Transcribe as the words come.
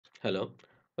Hello,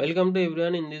 welcome to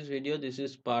everyone. In this video, this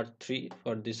is part 3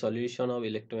 for the solution of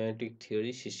electromagnetic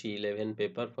theory CC11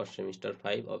 paper for semester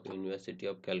 5 of University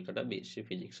of Calcutta BSc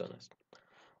Physics Honours.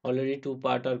 Already two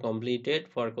parts are completed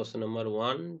for question number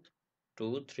 1,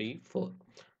 2, 3, 4.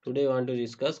 Today, I want to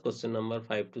discuss question number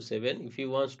 5 to 7. If you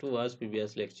want to watch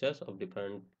previous lectures of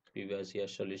different previous year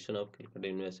solution of Calcutta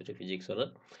University Physics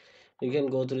Honours, you can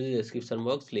go through the description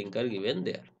box. Link are given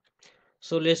there.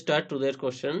 So let's start today's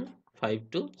question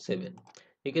 5 to 7.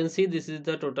 You can see this is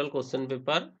the total question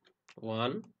paper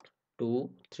 1, 2,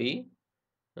 3,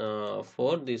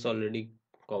 4. This already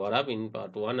cover up in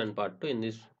part 1 and part 2. In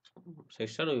this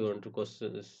section we want to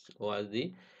was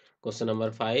the question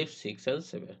number 5, 6 and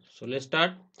 7. So let's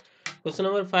start. Question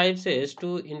number 5 says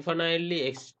to infinitely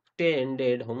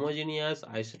extended homogeneous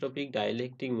isotopic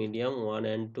dielectric medium 1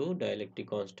 and 2 dielectric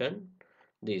constant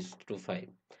this to 5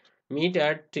 meet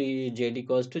at z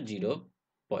equals to 0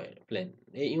 point plane.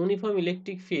 A uniform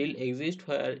electric field exists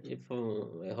where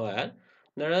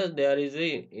there is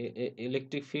a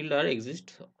electric field or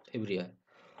exists everywhere.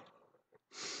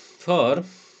 For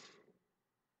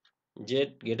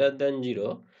z greater than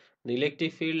 0, the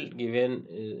electric field given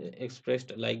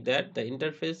expressed like that. The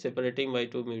interface separating by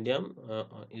two medium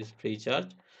is free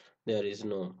charge. There is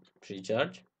no free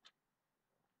charge.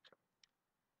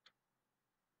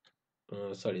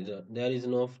 There is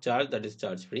no charge, that is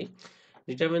charge free.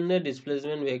 Determine the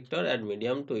displacement vector at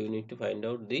medium 2. You need to find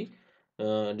out the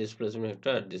displacement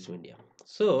vector at this medium.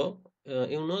 So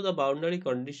you know the boundary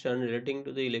condition relating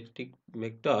to the electric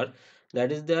vector,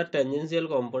 that is the tangential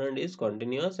component is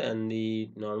continuous and the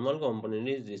normal component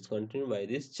is discontinued by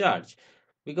this charge.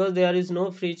 Because there is no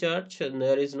free charge and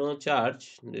there is no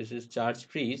charge, this is charge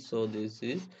free, so this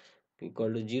is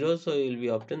equal to 0, so you will be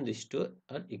obtain these two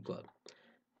are equal.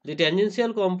 The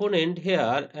tangential component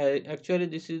here, actually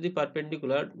this is the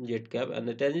perpendicular z cap and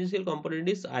the tangential component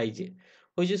is ij,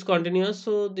 which is continuous.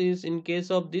 So this, in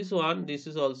case of this one, this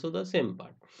is also the same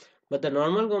part. But the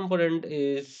normal component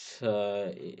is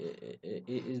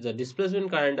the displacement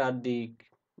current are the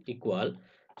equal.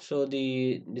 So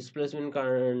the displacement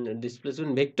current,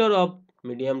 displacement vector of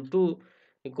medium 2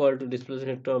 equal to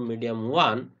displacement vector of medium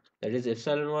 1, that is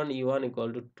epsilon 1 e1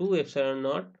 equal to 2 epsilon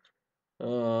naught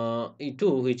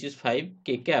E2, which is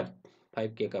 5k cap,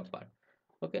 5k cap part.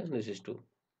 Okay, this is 2.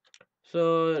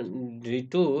 So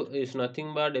d2 is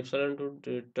nothing but epsilon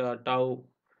to tau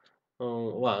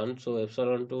 1, so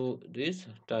epsilon to this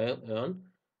tau 1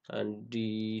 and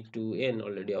d2n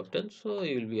already obtained, so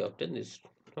you will be obtain this.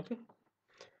 Okay,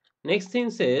 next thing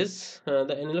says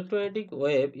the electromagnetic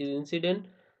wave is incident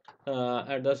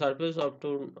at the surface of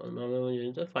two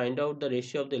normal. Find out the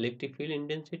ratio of the electric field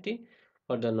intensity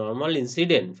for the normal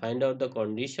incident. Find out the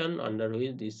condition under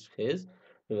which this phase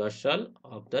reversal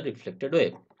of the reflected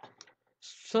wave.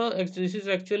 So this is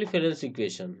actually Fresnel's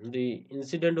equation. The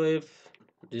incident wave,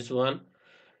 this one,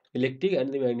 electric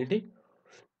and the magnetic,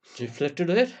 reflected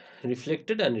wave,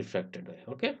 reflected and refracted wave.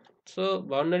 Okay. So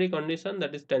boundary condition,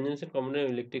 that is tangential component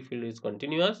of electric field is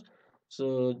continuous.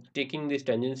 So taking this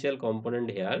tangential component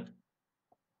here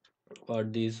for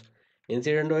this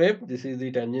incident wave, this is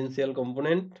the tangential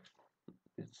component.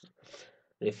 It's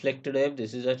reflected wave,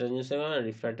 this is a tangential, and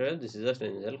refracted wave, this is a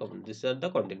tangential component. These are the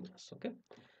continuous. Okay,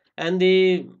 and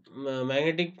the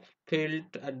magnetic field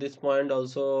at this point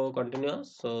also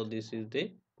continuous. So this is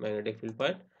the magnetic field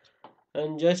point,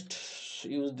 and just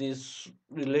use this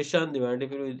relation, the magnetic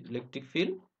field with electric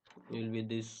field will be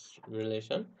this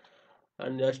relation,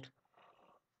 and just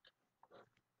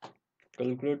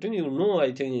calculating, you know,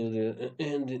 I think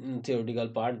in the theoretical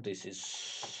part this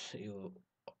is you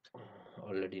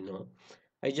already know.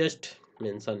 I just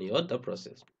mention here the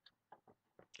process.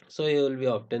 So you will be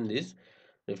obtain this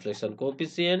reflection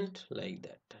coefficient like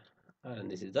that,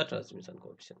 and this is the transmission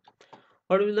coefficient.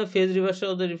 What will the phase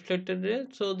reversal of the reflected ray?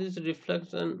 So this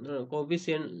reflection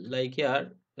coefficient like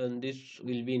here, and this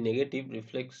will be negative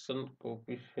reflection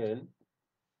coefficient.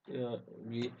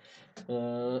 We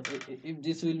if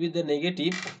this will be the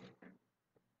negative,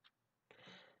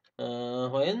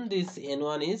 when this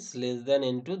n1 is less than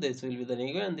n2, this will be the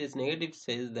negative, and this negative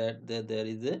says that there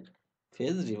is a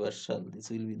phase reversal. This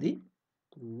will be the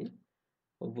in the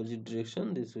opposite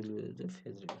direction, this will be the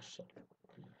phase reversal.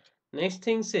 Next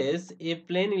thing says a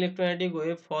plane electromagnetic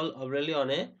wave fall obliquely on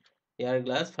a air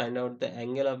glass. Find out the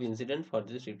angle of incident for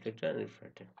this reflected and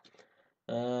refracted.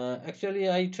 Actually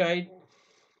I tried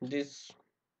this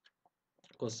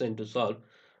question to solve,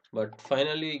 but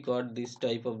finally got this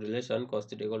type of relation cos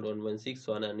theta equal to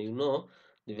 1.61, and you know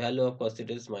the value of cos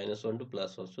theta is -1 to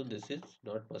 +1, so this is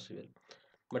not possible.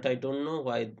 But I don't know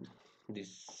why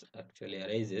this actually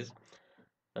arises.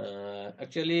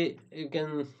 Actually, you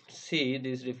can see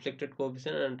this reflected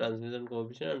coefficient and transmission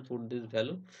coefficient and put this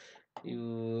value.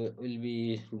 You will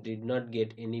be did not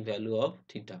get any value of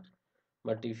theta.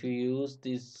 But if you use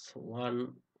this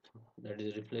one, that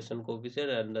is reflection coefficient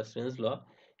and the Snell's law,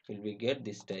 you will be get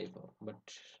this type of. But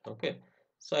okay,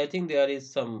 so I think there is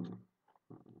some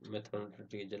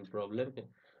mathematical problem here.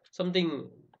 Something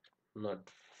not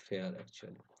fair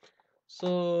actually.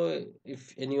 So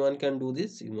if anyone can do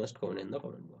this, you must comment in the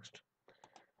comment box.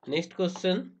 Next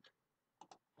question.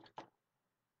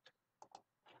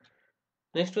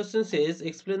 Next question says,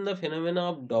 explain the phenomena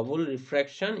of double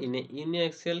refraction in a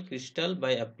uniaxial crystal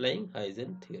by applying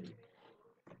Huygens theory.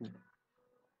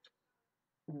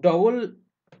 Double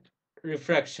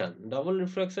refraction. Double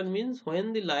refraction means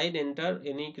when the light enter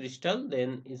any crystal,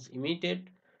 then is emitted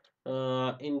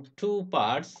in two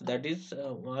parts. That is,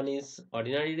 one is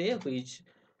ordinary ray which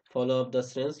follow up the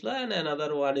Snell's law, and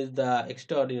another one is the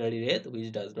extraordinary ray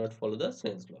which does not follow the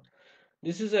Snell's law.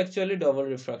 This is actually double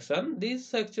refraction.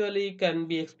 This actually can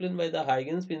be explained by the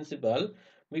Huygens principle,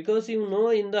 because you know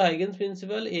in the Huygens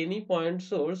principle any point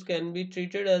source can be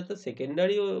treated as the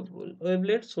secondary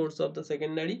wavelet source of the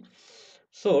secondary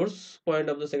source, point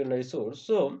of the secondary source.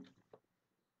 So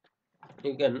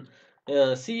you can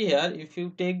see here, if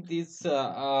you take this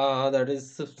that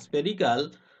is spherical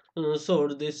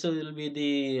source, this will be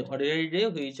the ordinary ray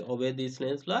which obey the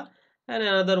Snell's law, and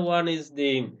another one is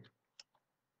the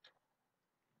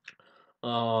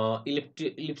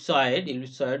ellipsoid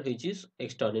which is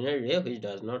extraordinary ray which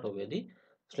does not obey the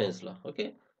Snell's law.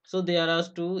 Okay, so there are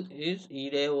two is E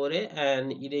ray O ray,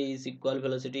 and E ray is equal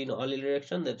velocity in all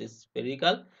direction, that is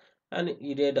spherical, and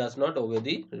E ray does not obey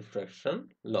the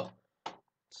refraction law.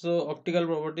 So optical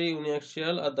property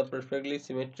uniaxial are the perfectly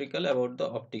symmetrical about the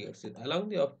optic axis. Along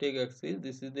the optic axis,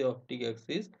 this is the optic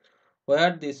axis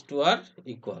where these two are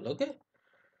equal. Okay,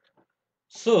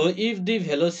 so if the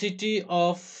velocity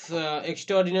of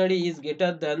extraordinary is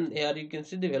greater than, here you can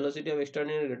see the velocity of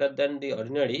extraordinary greater than the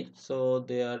ordinary, so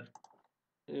their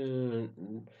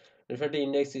refractive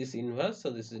index is inverse, so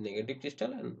this is negative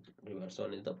crystal and reverse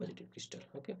one is the positive crystal.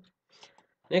 Okay,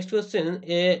 next question.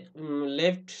 A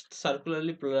left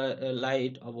circularly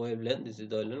light of wavelength, this is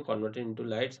the wavelength converted into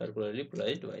light circularly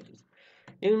polarized by this.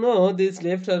 You know this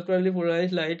left circularly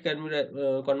polarized light can be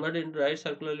converted into right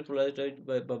circularly polarized light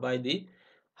by the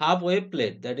half wave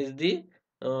plate. That is the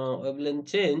wavelength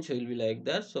change will be like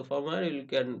that. So from here you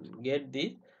can get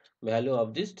the value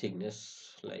of this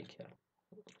thickness like here.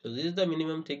 So this is the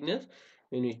minimum thickness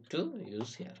we need to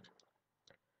use here.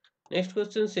 Next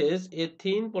question says, a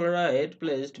thin polaroid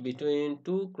placed between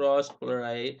two crossed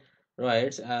polaroids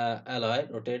alloy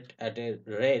rotate at a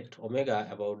rate omega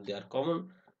about their common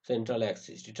central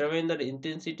axis. Determine the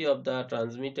intensity of the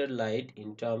transmitted light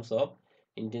in terms of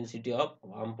intensity of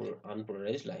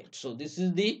unpolarized light. So this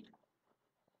is the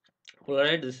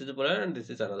polaroid, this is the polaroid, and this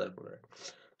is another polaroid.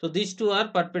 So these two are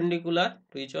perpendicular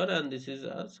to each other, and this is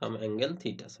some angle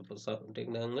theta. Suppose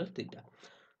take the angle theta.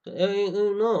 So,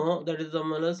 you know that is the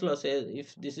Malus law says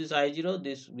if this is I0,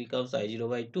 this becomes I0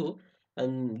 by 2,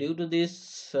 and due to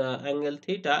this angle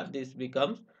theta, this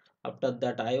becomes after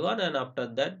that I1, and after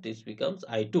that this becomes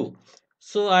I2.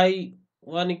 So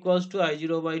I1 equals to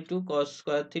I0 by 2 cos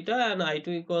square theta, and I2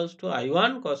 equals to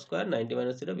I1 cos square 90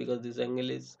 minus theta, because this angle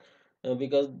is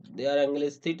because their angle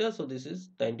is theta, so this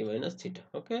is 90 minus theta.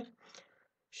 Okay,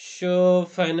 so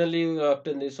finally we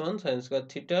obtain this one sin square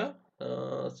theta.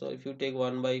 So if you take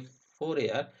 1 by 4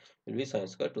 here, it will be sin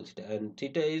square 2 theta, and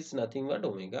theta is nothing but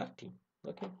omega t.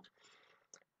 Okay,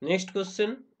 next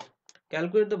question.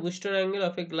 Calculate the booster angle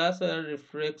of a glass where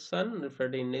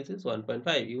refractive index is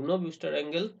 1.5. You know booster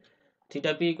angle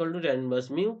theta p equal to tan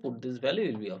inverse mu. Put this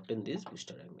value, will be obtain this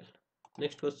booster angle.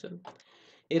 Next question.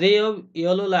 A ray of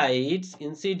yellow lights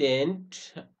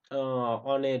incident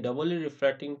on a doubly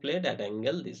refracting plate at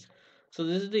angle this. So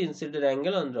this is the incident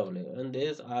angle on double, and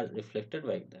these are reflected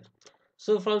like that.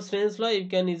 So from Snell's law, you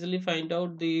can easily find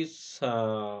out this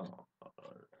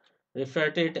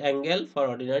refracted angle for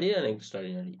ordinary and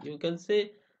extraordinary. You can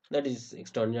say that is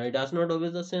extraordinary does not obey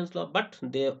the Snell's law, but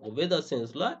they obey the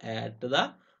Snell's law at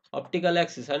the optical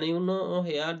axis, and you know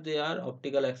here they are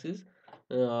optical axis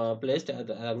placed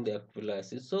along the optical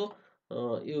axis. So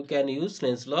you can use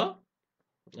Snell's law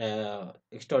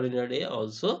extraordinary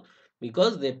also,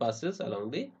 because they passes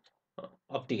along the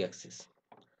optic axis.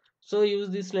 So use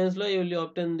this Snell's law, you will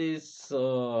obtain this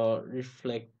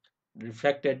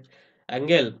refracted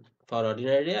angle for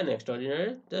ordinary and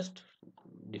extraordinary. Just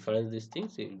difference these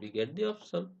things, you will be get the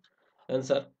option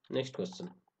answer. Next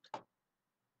question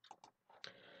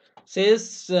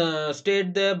says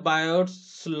state the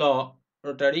Biot's law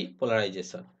rotary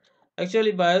polarization.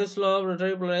 Actually, Bayes' law of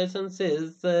rotary polarization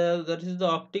says that is the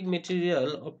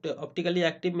optically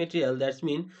active material. That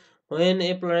means when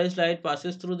a polarized light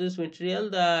passes through this material,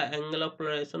 the angle of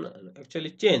polarization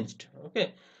actually changed.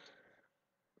 Okay,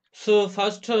 so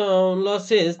first law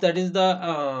says that is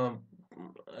the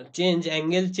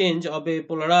angle change of a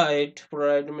polarized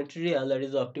material, that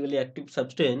is optically active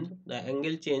substance. The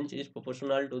angle change is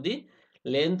proportional to the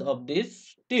length of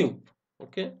this tube.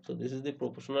 Okay, so this is the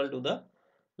proportional to the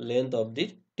length of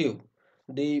the tube.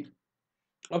 The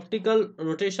optical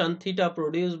rotation theta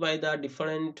produced by the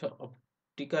different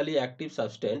optically active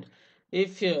substance,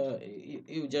 if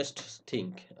you just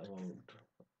think about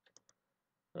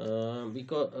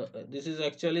because this is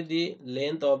actually the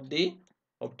length of the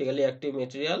optically active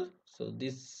material. So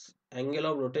this angle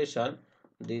of rotation,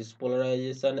 this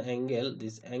polarization angle,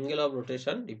 this angle of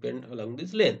rotation depend along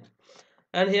this length.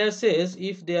 And here says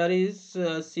if there is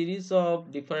a series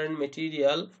of different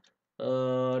material,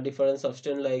 different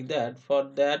substance like that, for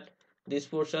that this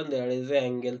portion there is a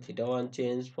angle theta 1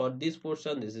 change, for this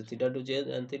portion this is theta 2 change,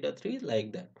 and theta 3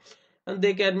 like that, and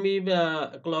they can be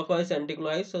clockwise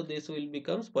anti-clockwise, so this will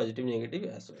becomes positive negative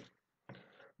as well,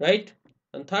 right?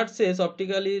 And third says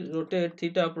optically rotate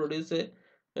theta produce a,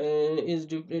 is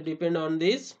depend on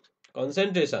this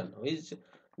concentration which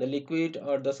the liquid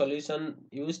or the solution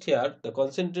used here, the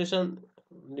concentration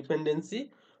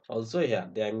dependency also here,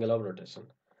 the angle of rotation.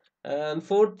 And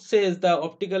fourth says the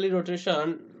optically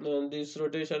rotation, this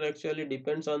rotation actually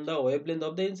depends on the wavelength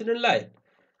of the incident light,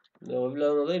 the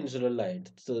wavelength of the incident light.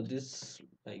 So this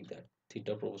like that,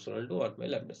 theta proportional to 1 by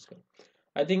lambda square.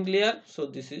 I think clear. So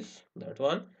this is that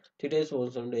one. Theta is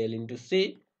proportional to L into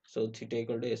C. So theta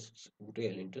equal to S into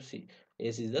L into C.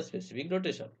 S is the specific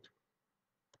rotation.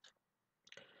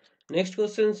 Next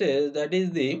question says that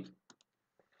is the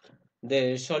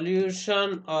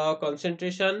solution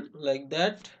concentration like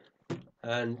that,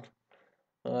 and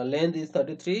length is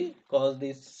 33 cause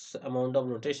this amount of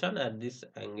rotation at this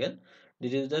angle.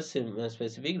 This is the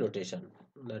specific rotation.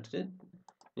 That's it.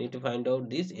 Need to find out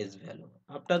this S value.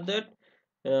 After that,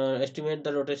 estimate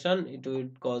the rotation, it will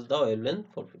cause the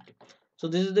wavelength 450. So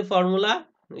this is the formula.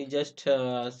 We just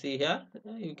see here,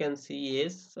 you can see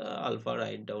S alpha,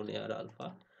 write down here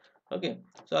alpha. Okay,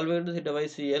 so alpha into theta by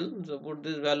CL. So put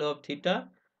this value of theta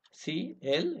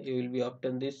CL, you will be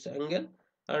obtain this angle,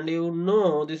 and you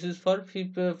know this is for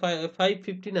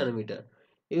 550 nanometer.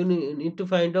 You need to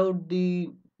find out the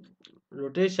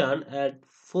rotation at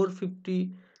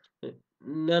 450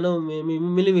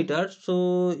 millimeters.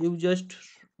 So you just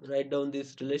write down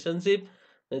this relationship.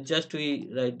 Just we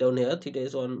write down here theta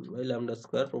is 1 by lambda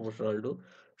square proportional to,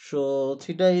 so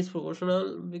theta is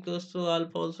proportional because so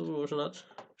alpha also proportional,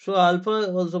 so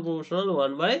alpha also proportional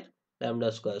 1 by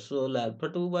lambda square, so alpha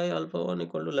 2 by alpha 1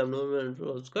 equal to lambda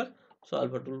whole square. So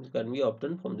alpha 2 can be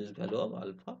obtained from this value of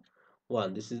alpha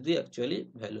 1. This is the actually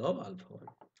value of alpha 1.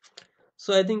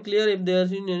 So I think clear. If there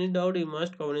is any doubt, you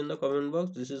must comment in the comment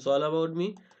box. This is all about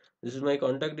me. This is my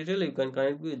contact detail. You can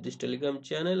connect with this Telegram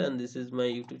channel, and this is my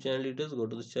YouTube channel details. Go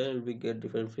to this channel, we get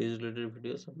different physics related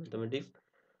videos of mathematics.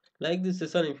 Like this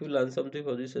session if you learn something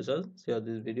for this session. Share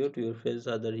this video to your friends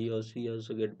so that he or she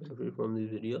also get benefit from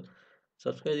this video.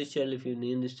 Subscribe this channel if you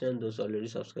new in this channel. Those already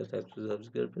subscribe. Hit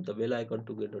the bell icon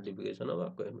to get notification of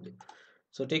upcoming video.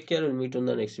 So take care and meet on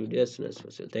the next video as soon as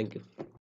possible. Thank you.